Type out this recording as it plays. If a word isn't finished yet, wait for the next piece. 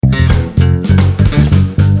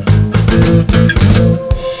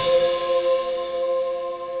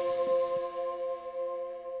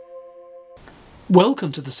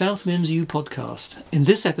Welcome to the South Mims U podcast. In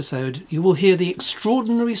this episode, you will hear the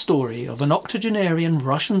extraordinary story of an octogenarian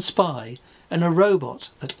Russian spy and a robot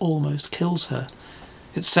that almost kills her.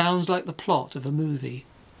 It sounds like the plot of a movie,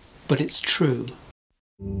 but it's true.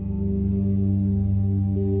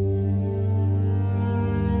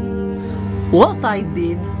 What I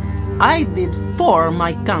did for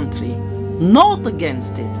my country, not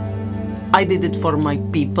against it. I did it for my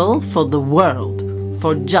people, for the world,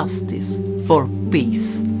 for justice, for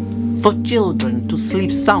peace, for children to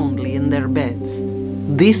sleep soundly in their beds.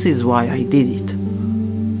 This is why I did it.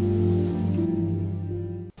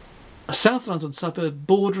 A South London suburb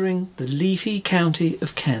bordering the leafy county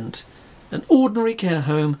of Kent, an ordinary care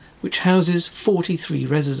home which houses 43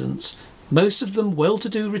 residents, most of them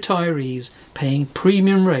well-to-do retirees paying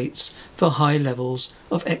premium rates for high levels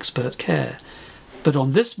of expert care. But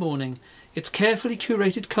on this morning, its carefully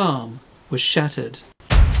curated calm was shattered.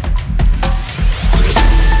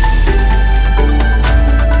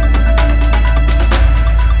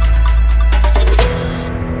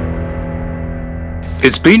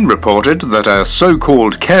 It's been reported that a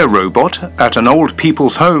so-called care robot at an old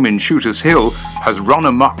people's home in Shooters Hill has run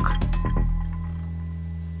amok.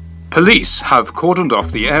 Police have cordoned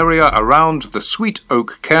off the area around the Sweet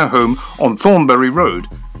Oak care home on Thornbury Road.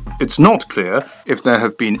 It's not clear if there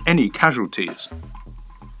have been any casualties.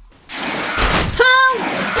 Help!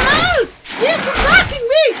 Help! He's attacking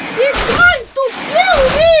me! He's trying to kill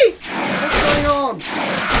me! What's going on?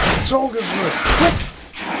 It's Olga's room. Quick!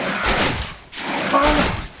 Oh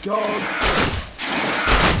my God!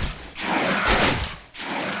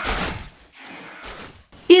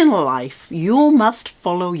 In life, you must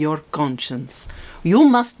follow your conscience. You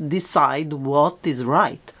must decide what is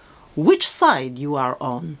right, which side you are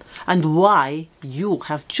on, and why you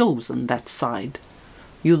have chosen that side.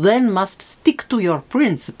 You then must stick to your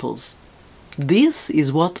principles. This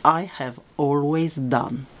is what I have always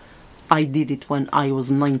done. I did it when I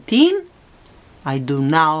was 19. I do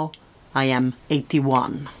now. I am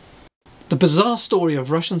 81. The bizarre story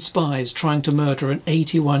of Russian spies trying to murder an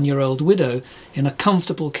 81-year-old widow in a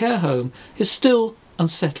comfortable care home is still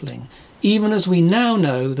unsettling, even as we now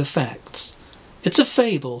know the facts. It's a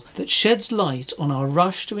fable that sheds light on our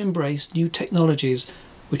rush to embrace new technologies,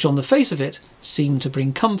 which on the face of it seem to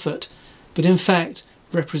bring comfort, but in fact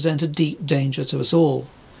represent a deep danger to us all.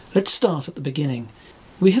 Let's start at the beginning.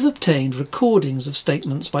 We have obtained recordings of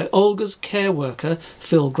statements by Olga's care worker,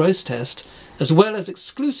 Phil Grosseteste, as well as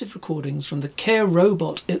exclusive recordings from the care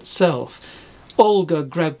robot itself. Olga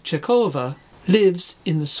Grabchekova lives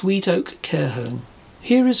in the Sweet Oak care home.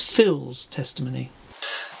 Here is Phil's testimony.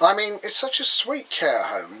 I mean, it's such a sweet care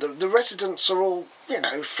home. The residents are all, they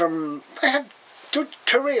had good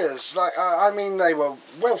careers. They were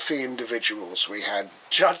wealthy individuals. We had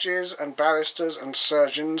judges and barristers and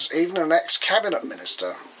surgeons, even an ex-cabinet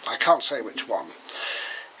minister. I can't say which one.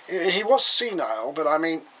 He was senile, but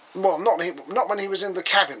not when he was in the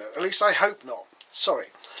cabinet. At least I hope not. Sorry,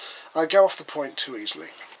 I go off the point too easily.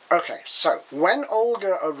 Okay, so when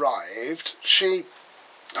Olga arrived, she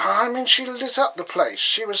lit up the place.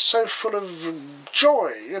 She was so full of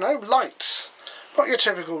joy, light. Not your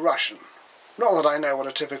typical Russian. Not that I know what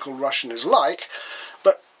a typical Russian is like,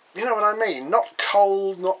 but you know what I mean. Not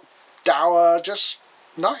cold, not dour, just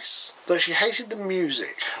nice. Though she hated the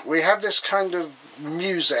music. We have this kind of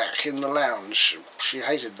music in the lounge. She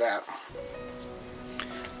hated that.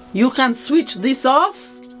 You can switch this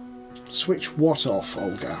off? Switch what off,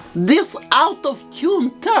 Olga? This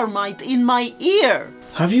out-of-tune termite in my ear.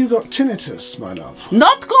 Have you got tinnitus, my love?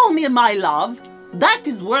 Not call me my love. That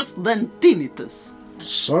is worse than tinnitus.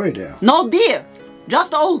 Sorry, dear. No, dear.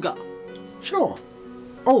 Just Olga. Sure.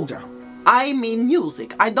 Olga. I mean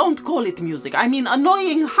music. I don't call it music. I mean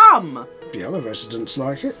annoying hum. The other residents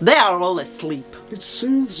like it. They are all asleep. It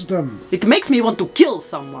soothes them. It makes me want to kill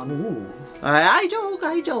someone. Ooh. I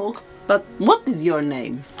joke. But what is your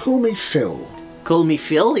name? Call me Phil. Call me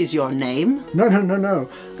Phil is your name? No.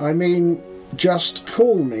 I mean, just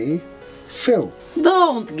call me Phil.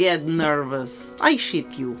 Don't get nervous. I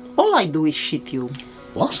shit you. All I do is shit you.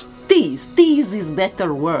 What? Tease. Tease is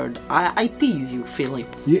better word. I tease you,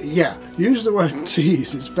 Philip. Yeah, use the word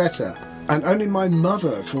tease. It's better. And only my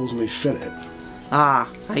mother calls me Philip. Ah,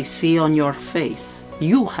 I see on your face.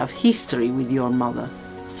 You have history with your mother.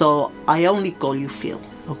 So I only call you Phil,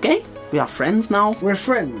 okay? We are friends now? We're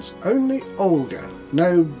friends. Only Olga.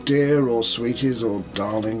 No dear or sweeties or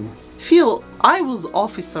darling. Phil, I was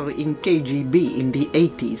officer in KGB in the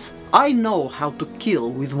 80s. I know how to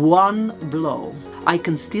kill with one blow. I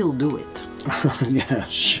can still do it. Yeah,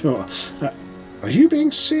 sure. Are you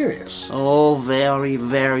being serious? Oh, very,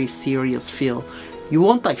 very serious, Phil. You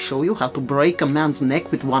want I show you how to break a man's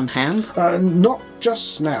neck with one hand? Not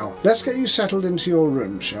just now. Let's get you settled into your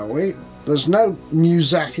room, shall we? There's no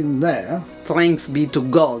music in there. Thanks be to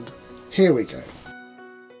God. Here we go.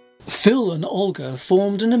 Phil and Olga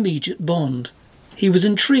formed an immediate bond. He was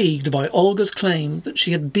intrigued by Olga's claim that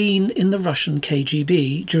she had been in the Russian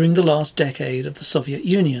KGB during the last decade of the Soviet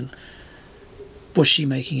Union. Was she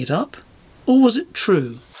making it up? Or was it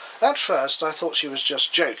true? At first I thought she was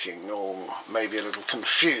just joking, or maybe a little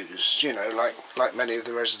confused, like many of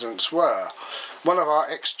the residents were. One of our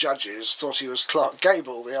ex-judges thought he was Clark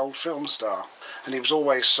Gable, the old film star, and he was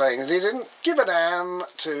always saying that he didn't give a damn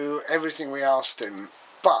to everything we asked him.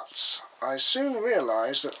 But I soon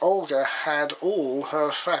realised that Olga had all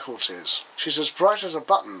her faculties. She's as bright as a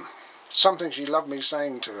button, something she loved me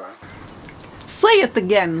saying to her. Say it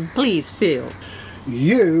again, please, Phil.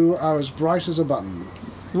 You are as bright as a button.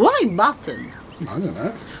 Why button? I don't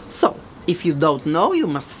know. So, if you don't know, you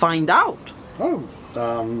must find out. Oh,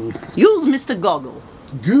 Use Mr. Goggle.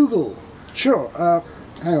 Google. Sure,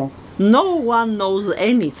 hang on. No one knows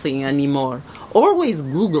anything anymore. Always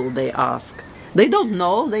Google, they ask. They don't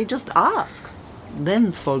know, they just ask.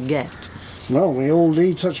 Then forget. Well, we all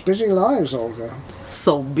lead such busy lives, Olga.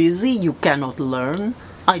 So busy you cannot learn?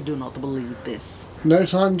 I do not believe this. No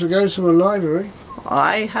time to go to a library.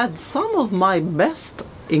 I had some of my best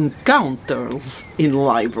encounters in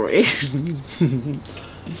library.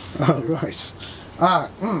 Oh, right.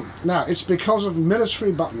 Now, it's because of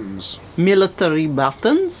military buttons. Military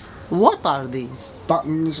buttons? What are these?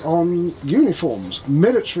 Buttons on uniforms,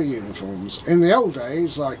 military uniforms. In the old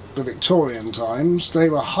days, like the Victorian times, they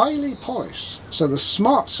were highly polished. So the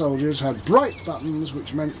smart soldiers had bright buttons,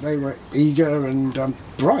 which meant they were eager and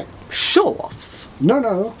bright. Show-offs.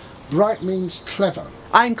 No. Bright means clever.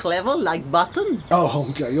 I'm clever like button? Oh,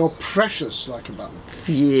 Olga, you're precious like a button.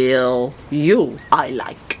 Phil, you I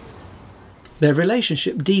like. Their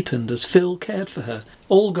relationship deepened as Phil cared for her.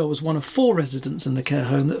 Olga was one of 4 residents in the care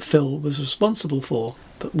home that Phil was responsible for.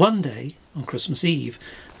 But one day, on Christmas Eve,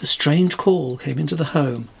 a strange call came into the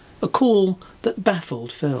home. A call that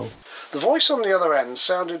baffled Phil. The voice on the other end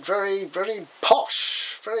sounded very, very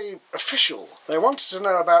posh, very official. They wanted to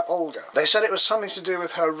know about Olga. They said it was something to do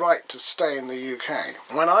with her right to stay in the UK.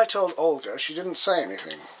 When I told Olga, she didn't say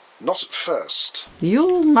anything. Not at first.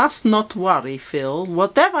 You must not worry, Phil.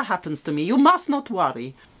 Whatever happens to me, you must not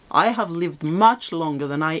worry. I have lived much longer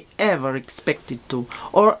than I ever expected to,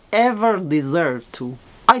 or ever deserved to.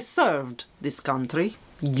 I served this country,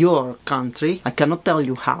 your country. I cannot tell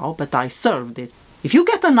you how, but I served it. If you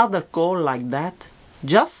get another call like that,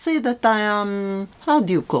 just say that I am, how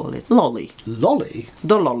do you call it? Lolly. Lolly?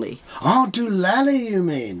 The lolly. Oh, doolally, you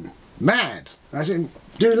mean? Mad. As in,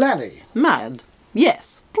 doolally. Mad.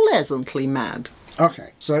 Yes, pleasantly mad.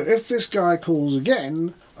 Okay, so if this guy calls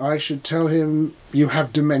again, I should tell him you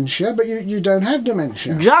have dementia, but you don't have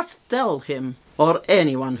dementia. Just tell him, or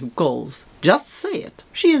anyone who calls. Just say it.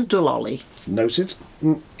 She is doolally. Noted.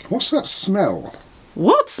 What's that smell?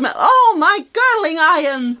 What smell? Oh, my curling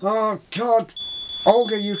iron! Oh, God.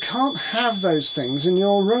 Olga, you can't have those things in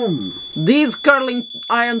your room. These curling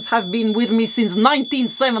irons have been with me since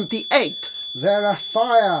 1978. They're a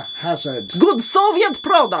fire hazard. Good Soviet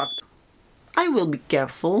product. I will be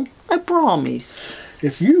careful, I promise.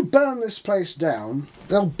 If you burn this place down,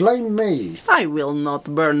 they'll blame me. I will not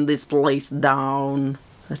burn this place down.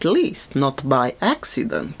 At least not by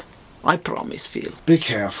accident. I promise, Phil. Be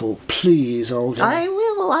careful, please, Olga. I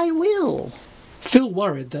will. Phil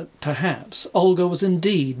worried that perhaps Olga was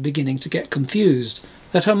indeed beginning to get confused,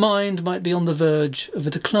 that her mind might be on the verge of a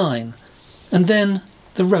decline. And then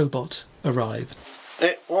the robot arrived.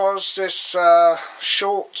 It was this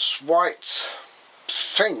short, white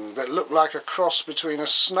thing that looked like a cross between a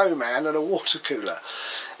snowman and a water cooler.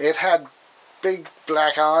 It had big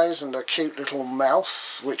black eyes and a cute little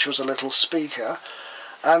mouth, which was a little speaker,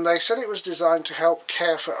 and they said it was designed to help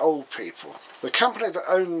care for old people. The company that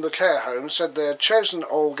owned the care home said they had chosen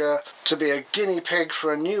Olga to be a guinea pig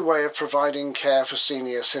for a new way of providing care for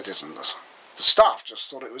senior citizens. The staff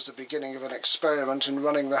just thought it was the beginning of an experiment in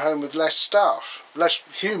running the home with less staff, less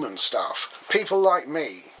human staff, people like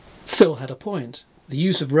me. Phil had a point. The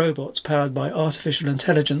use of robots powered by artificial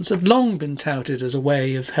intelligence had long been touted as a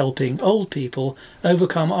way of helping old people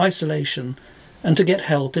overcome isolation and to get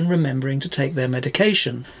help in remembering to take their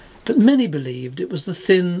medication. But many believed it was the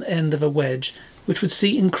thin end of a wedge which would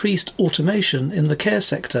see increased automation in the care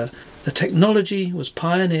sector. The technology was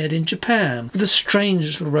pioneered in Japan with a strange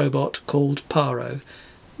little robot called Paro,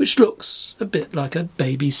 which looks a bit like a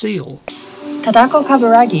baby seal. Tadako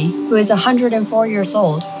Kaburagi, who is 104 years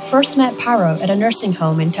old, first met Paro at a nursing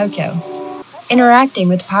home in Tokyo. Interacting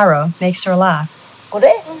with Paro makes her laugh.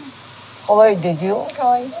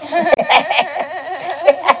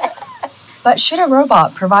 But should a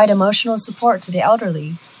robot provide emotional support to the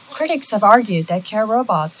elderly? Critics have argued that care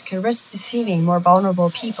robots could risk deceiving more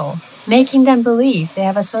vulnerable people, making them believe they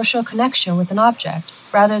have a social connection with an object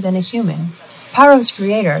rather than a human. Paro's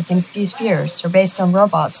creator thinks these fears are based on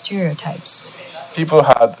robot stereotypes. People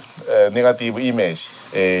had a negative image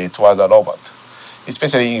towards a robot.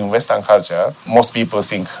 Especially in Western culture, most people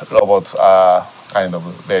think robots are kind of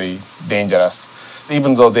very dangerous,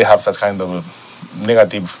 even though they have such kind of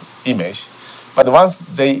negative image. But once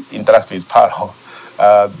they interact with Paro,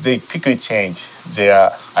 they quickly change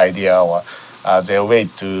their idea or their way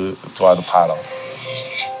toward Paro.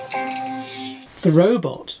 The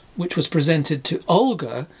robot, which was presented to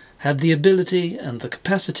Olga, had the ability and the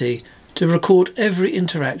capacity to record every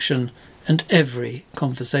interaction and every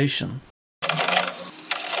conversation.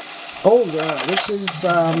 Olga, this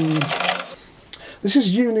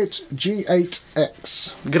is Unit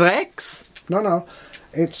G8X. Grex? No.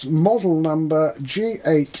 It's model number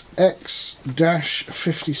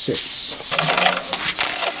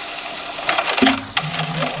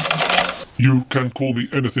G8X-56. You can call me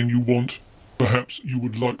anything you want. Perhaps you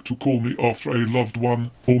would like to call me after a loved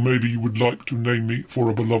one, or maybe you would like to name me for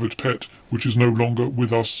a beloved pet, which is no longer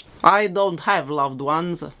with us. I don't have loved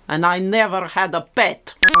ones, and I never had a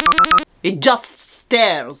pet. It just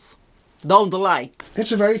stares. Don't like.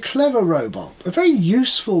 It's a very clever robot, a very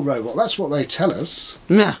useful robot, that's what they tell us.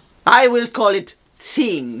 Nah, I will call it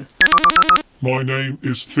Thing. My name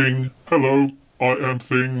is Thing. Hello, I am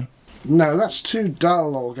Thing. No, that's too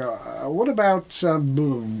dull, Olga. What about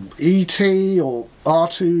E.T. or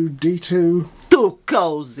R2-D2? Too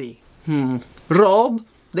cozy. Rob,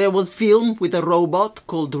 there was film with a robot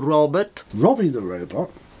called Robert. Robbie the Robot?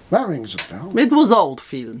 That rings a bell. It was old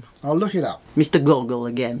film. I'll look it up. Mr. Gogol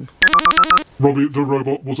again. Robbie the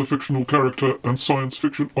Robot was a fictional character and science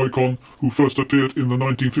fiction icon who first appeared in the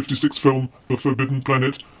 1956 film The Forbidden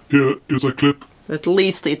Planet. Here is a clip. At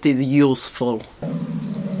least it is useful.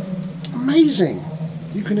 Amazing.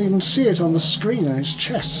 You can even see it on the screen on his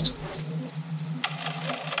chest.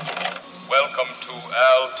 Welcome to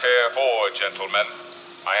Altair 4, gentlemen.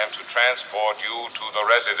 I am to transport you to the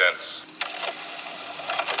residence.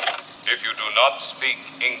 If you do not speak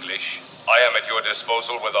English, I am at your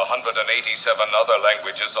disposal with 187 other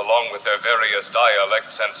languages along with their various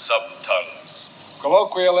dialects and sub-tongues.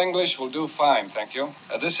 Colloquial English will do fine, thank you.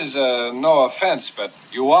 This is no offense, but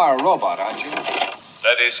you are a robot, aren't you?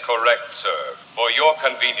 That is correct, sir. For your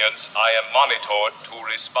convenience, I am monitored to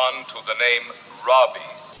respond to the name Robbie.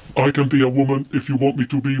 I can be a woman if you want me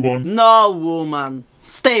to be one. No, woman.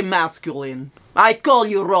 Stay masculine. I call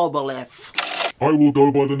you Robolev. I will go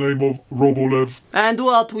by the name of Robolev. And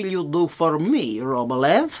what will you do for me,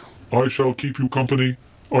 Robolev? I shall keep you company.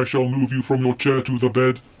 I shall move you from your chair to the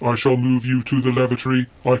bed. I shall move you to the lavatory.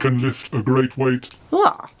 I can lift a great weight.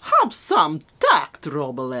 Ah, have some tact,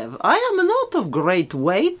 Robolev. I am not of great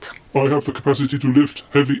weight. I have the capacity to lift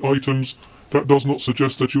heavy items. That does not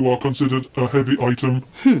suggest that you are considered a heavy item.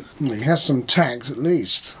 He has some tact, at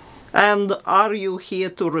least. And are you here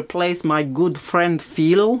to replace my good friend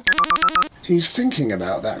Phil? He's thinking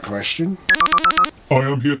about that question. I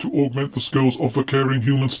am here to augment the skills of the caring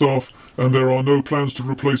human staff, and there are no plans to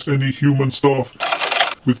replace any human staff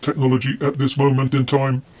with technology at this moment in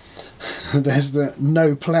time. There's the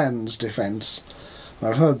no plans defence.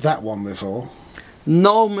 I've heard that one before.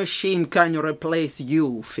 No machine can replace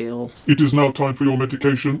you, Phil. It is now time for your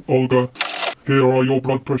medication, Olga. Here are your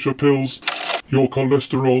blood pressure pills, your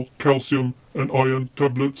cholesterol, calcium and iron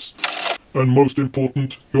tablets, and most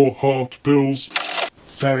important, your heart pills.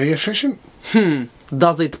 Very efficient.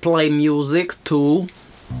 Does it play music too?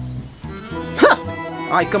 Ha!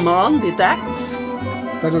 I command, it acts.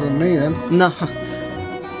 Better than me, then. No.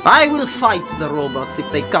 I will fight the robots if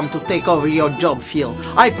they come to take over your job, Phil.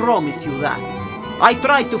 I promise you that. I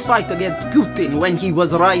tried to fight against Putin when he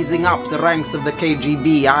was rising up the ranks of the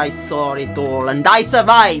KGB. I saw it all, and I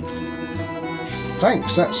survived.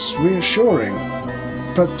 Thanks, that's reassuring.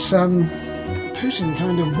 But, Putin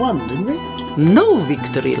kind of won, didn't he? No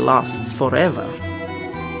victory lasts forever.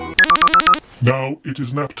 Now it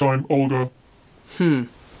is nap time, Olga.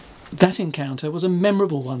 That encounter was a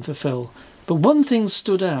memorable one for Phil, but one thing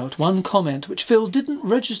stood out, one comment which Phil didn't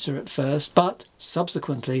register at first, but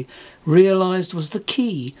subsequently realised was the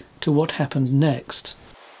key to what happened next.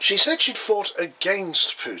 She said she'd fought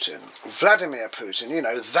against Putin. Vladimir Putin, you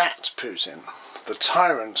know, that Putin. The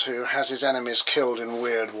tyrant who has his enemies killed in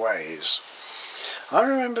weird ways. I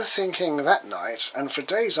remember thinking that night, and for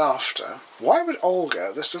days after, why would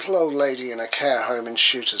Olga, this little old lady in a care home in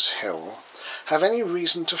Shooters Hill, have any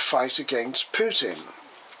reason to fight against Putin?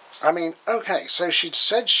 I mean, okay, so she'd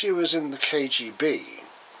said she was in the KGB,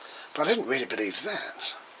 but I didn't really believe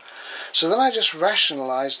that. So then I just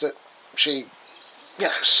rationalised that she,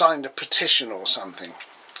 signed a petition or something,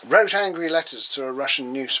 wrote angry letters to a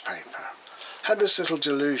Russian newspaper, had this little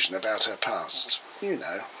delusion about her past.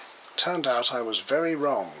 Turned out I was very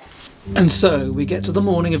wrong. And so we get to the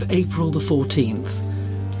morning of April the 14th.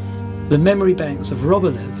 The memory banks of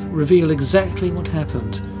Robolev reveal exactly what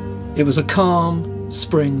happened. It was a calm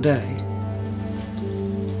spring day.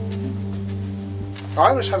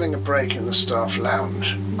 I was having a break in the staff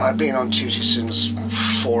lounge. I'd been on duty since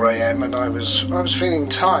 4 a.m. and I was feeling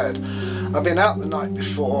tired. I'd been out the night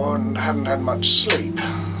before and hadn't had much sleep.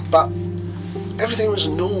 But everything was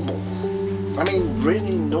normal. I mean,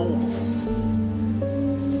 really normal.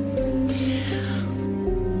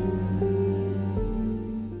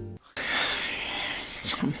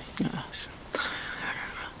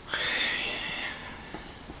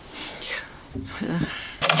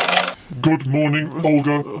 Good morning,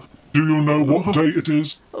 Olga. Do you know what day it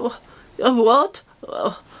is? What?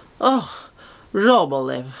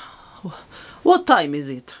 Robolev. What time is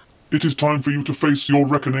it? It is time for you to face your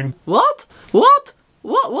reckoning. What?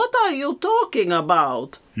 What are you talking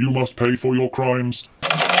about? You must pay for your crimes.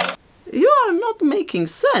 You are not making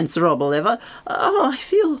sense, Robolev. I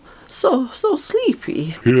feel so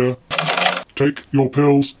sleepy. Here, take your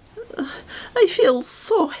pills. I feel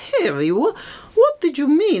so heavy. What did you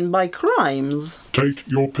mean by crimes? Take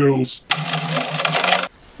your pills.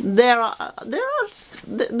 There are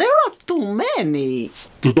too many.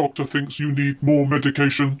 The doctor thinks you need more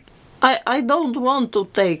medication. I don't want to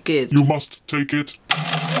take it. You must take it.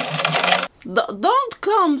 Don't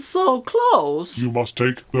come so close. You must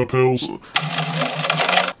take the pills.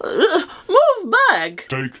 Move back.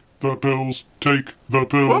 Take the pills. Take the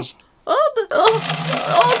pills.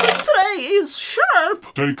 The tray is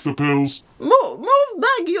sharp. Take the pills. Move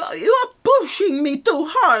back. You are pushing me too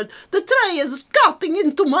hard. The tray is cutting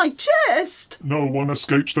into my chest. No one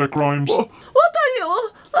escapes their crimes. What are you?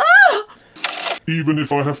 Ah! Even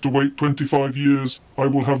if I have to wait 25 years, I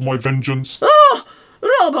will have my vengeance. Oh,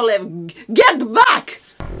 Robolev, get back!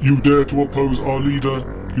 You dare to oppose our leader.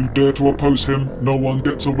 You dare to oppose him. No one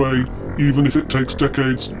gets away. Even if it takes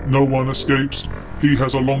decades, no one escapes. He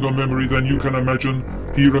has a longer memory than you can imagine.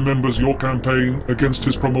 He remembers your campaign against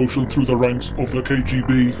his promotion through the ranks of the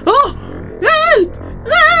KGB. Oh! Help!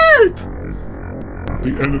 Help!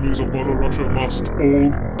 The enemies of Mother Russia must all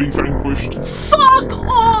be vanquished. Suck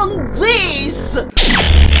on this!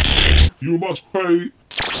 You must pay.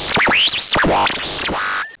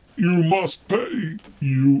 You must pay.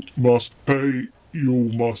 You must pay. You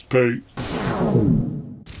must pay.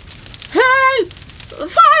 Help!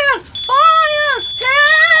 Fire! Fire!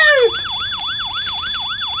 Help!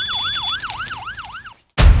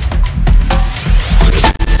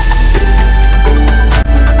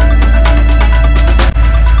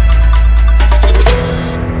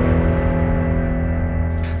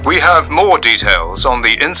 We have more details on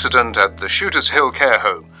the incident at the Shooters Hill care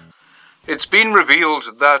home. It's been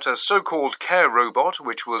revealed that a so-called care robot,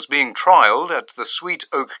 which was being trialled at the Sweet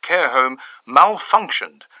Oak care home,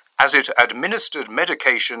 malfunctioned as it administered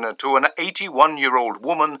medication to an 81-year-old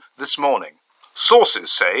woman this morning.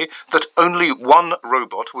 Sources say that only one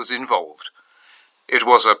robot was involved. It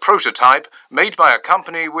was a prototype made by a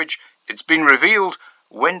company which, it's been revealed,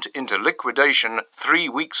 went into liquidation 3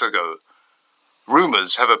 weeks ago.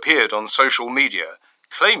 Rumours have appeared on social media,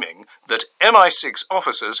 claiming that MI6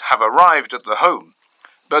 officers have arrived at the home,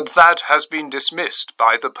 but that has been dismissed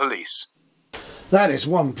by the police. That is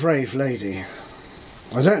one brave lady.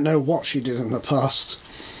 I don't know what she did in the past,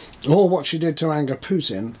 or what she did to anger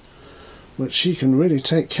Putin, but she can really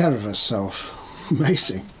take care of herself.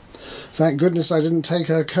 Amazing. Thank goodness I didn't take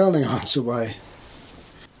her curling irons away.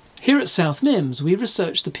 Here at South Mims, we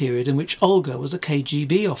researched the period in which Olga was a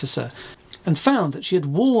KGB officer and found that she had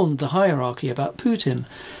warned the hierarchy about Putin,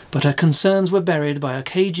 but her concerns were buried by a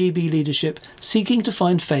KGB leadership seeking to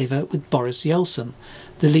find favour with Boris Yeltsin,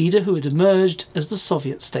 the leader who had emerged as the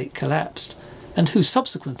Soviet state collapsed, and who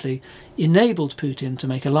subsequently enabled Putin to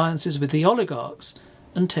make alliances with the oligarchs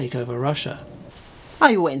and take over Russia.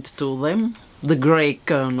 I went to them, the grey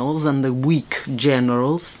colonels and the weak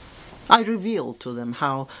generals. I revealed to them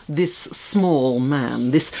how this small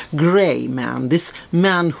man, this grey man, this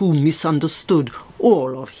man who misunderstood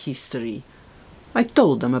all of history. I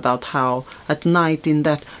told them about how, at night in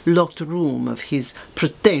that locked room of his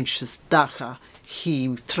pretentious dacha,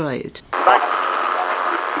 he tried.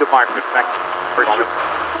 Back.